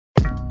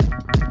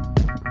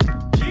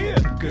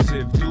Cause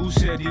if dude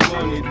said he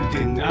wanted,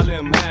 then I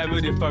let him have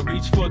it. If I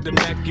reach for the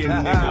Mac and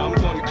nigga, I'm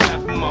gonna clap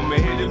him, I'ma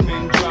hit him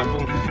and drop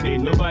him.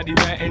 Ain't nobody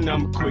ratting,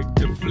 I'm quick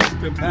to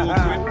flip and pull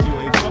grip. You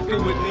ain't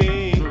fucking with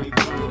me.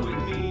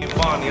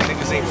 Bonnie, y'all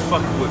niggas ain't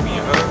fucking with me,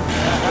 you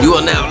heard? You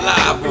are now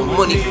live on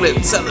Money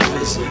Flip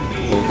Television.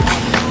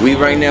 We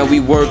right now, we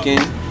working.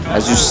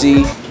 As you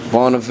see,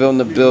 Bonneville in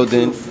the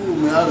building.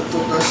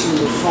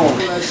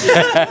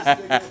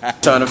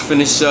 Trying to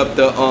finish up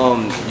the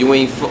you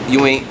ain't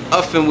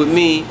uffing with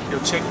me. Yo,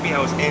 check me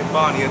out, it's Aunt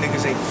Bonnie, y'all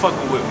niggas ain't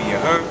fucking with me, you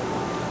heard?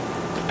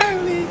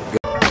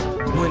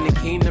 When it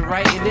came to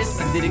writing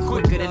this, I did it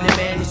quicker than the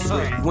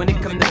manuscript. When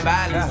it come to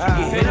violence, you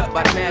get hit up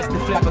by the master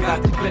flip. I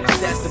got the clips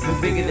that's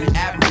up bigger than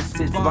average.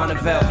 Since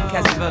Bonneville,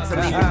 CASPAVELLI, tell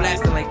me you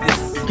blasting like this.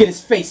 Get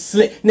his face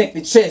slit, neck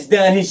the chest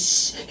down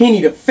his He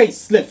need a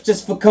facelift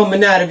just for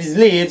coming out of his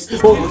lids.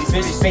 Oh, this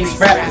bitch face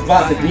rap is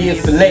about to be a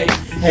fillet.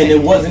 And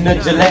it wasn't a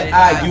Gillette,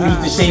 I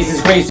used to shades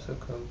his race.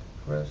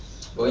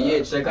 Well,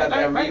 yeah, check out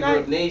that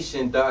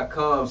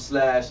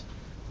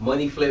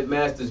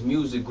ReverbNation.com/MoneyFlipMasters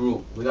Music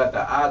Group. We got the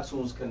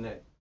iTunes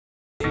Connect.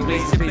 No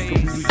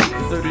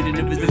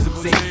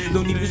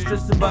need to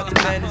stress about the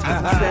manners,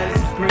 cause the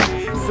status is great.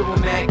 So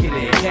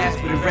immaculate, cash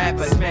for the rap,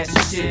 I smash the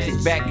shit.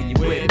 Kick back in your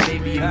whip,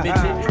 maybe a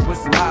midget with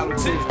some hollow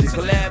tips. The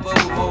collab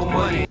over more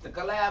money. The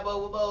collab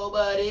over more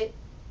money.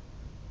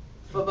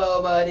 For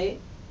more money.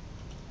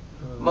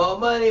 More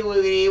money,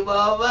 we need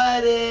more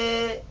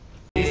money.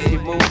 It's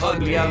get more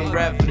ugly, I don't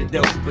rap for the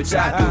dope, but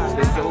y'all do.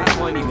 It's so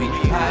funny, we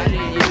hide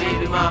in your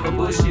baby mama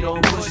bush. You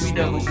don't push me,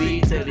 double B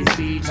till it's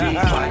BG.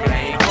 Why you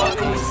ain't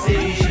fucking with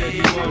C?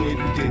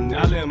 Then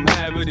I let him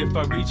have it. If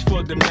I reach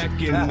for the Mac and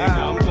nigga,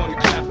 I'm gonna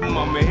clap him,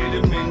 I'ma hit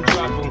him and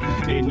drop him.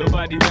 Ain't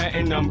nobody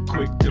ratting, I'm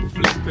quick to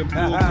flip and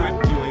pull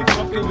grip. You ain't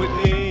fucking with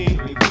me,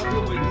 you ain't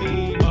fucking with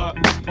me.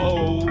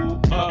 Oh,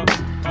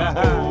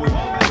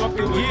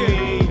 fucking with me,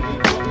 you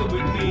ain't fucking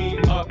with me.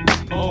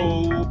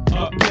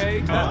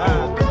 Okay,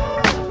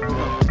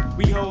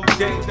 we hold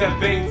gangs that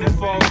bang from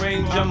far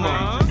range. I'm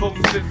on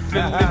 4/5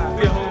 and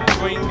lift your whole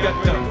brain. Got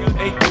the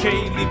AK,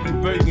 leave you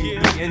burgundy,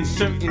 and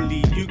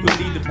certainly you gon'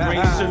 need a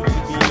brain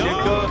surgery,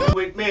 nigga.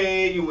 With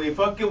me, you ain't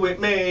fucking with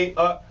me.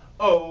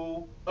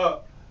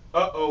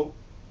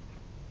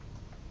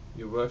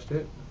 You rushed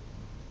it?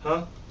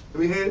 Huh? Let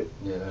me hear it.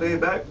 Yeah, play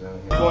it back.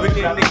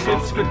 Wicked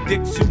niggas for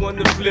dicks who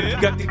wanna flip.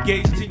 Got the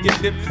gauge to your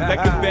lip like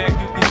a bag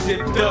you can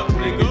zip up,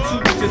 nigga. 2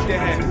 to the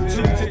hand,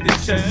 2 to the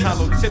chest.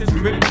 Hollow tips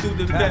rip through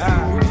the vest.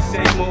 We the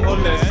same more or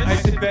less.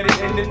 Ice it better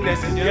in the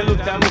nest. Yellow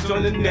diamonds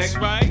on the neck.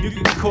 You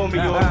can call me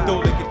on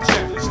throw like a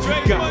check. You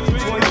got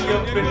 20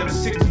 up and I'm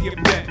 60 of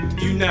that.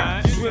 You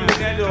not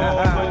swimming at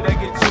all, but I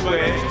get you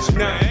wet.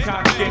 9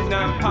 cocking,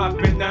 9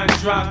 popping, 9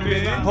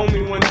 dropping.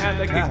 Homie wanna act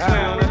like a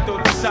clown. I throw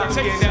the socks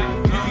in out.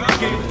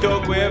 Get it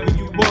dog wherever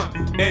you want,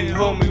 and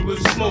homie will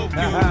smoke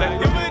you like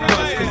the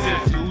bus. Cause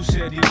if you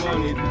said he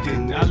wanted,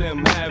 then I let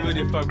him have it.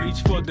 If I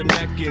reach for the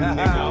Mac and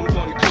nigga, I'm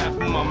gonna clap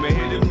him, I'ma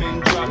hit him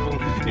and drop him.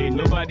 Ain't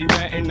nobody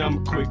ratting,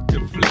 I'm quick to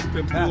flip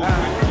and pull grip.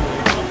 You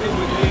ain't fucking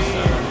with me.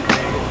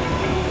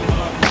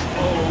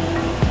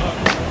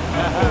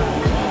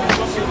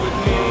 Fucking with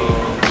me.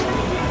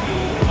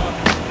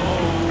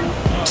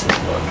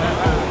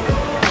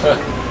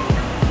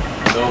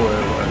 Don't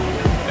worry about it.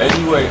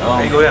 Anyway,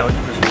 Hey, go down.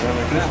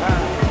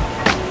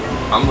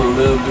 I'm a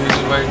little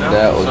busy right now.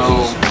 That or so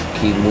just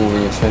keep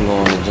moving your finger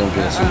on the jump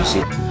in so you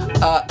see.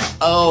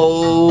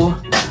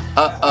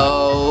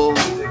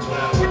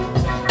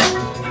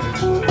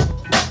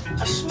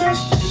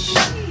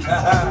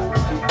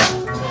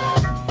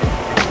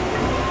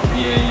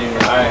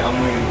 Yeah. Alright, I'm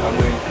waiting for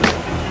it.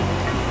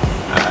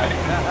 Alright.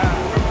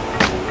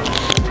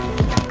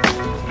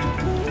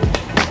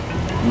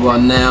 You are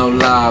now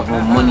live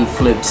on Money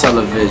Flip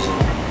Television.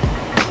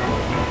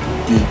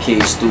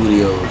 DK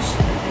Studios.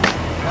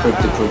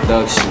 Crypto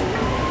Production.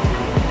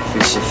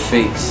 Fix your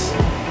face.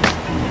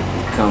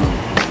 We coming.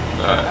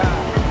 Alright.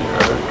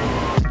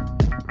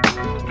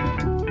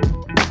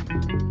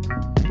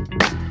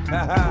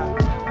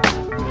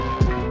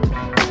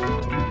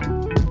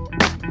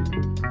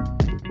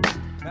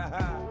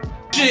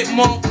 Shit,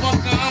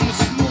 motherfucker, I'm a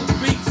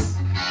smooth beast.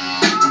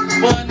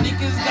 But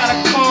niggas gotta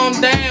calm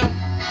down.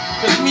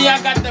 Cause me,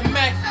 I got the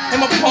Mac in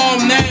my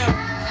palm now.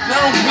 And I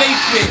don't play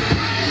fair.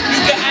 You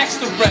can ask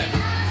the rep.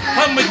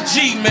 I'm a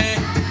G, man.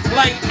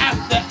 Like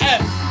after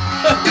F.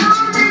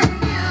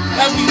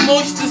 Every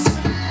moistest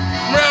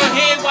round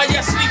here while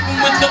y'all sleeping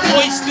with the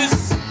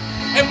oysters.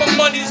 And my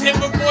money's hearing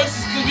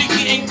voices cause we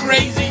getting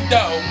crazy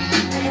though.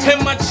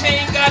 And my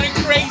chain got a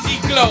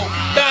crazy glow.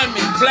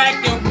 Diamond,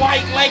 black and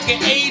white like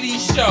an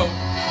 80s show.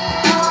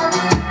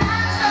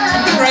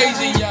 I'm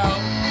crazy, y'all.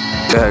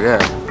 Yeah.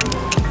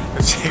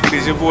 Check it,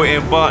 it's your boy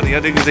Aunt Bonnie.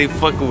 Y'all niggas ain't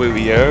fucking with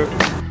me, you heard?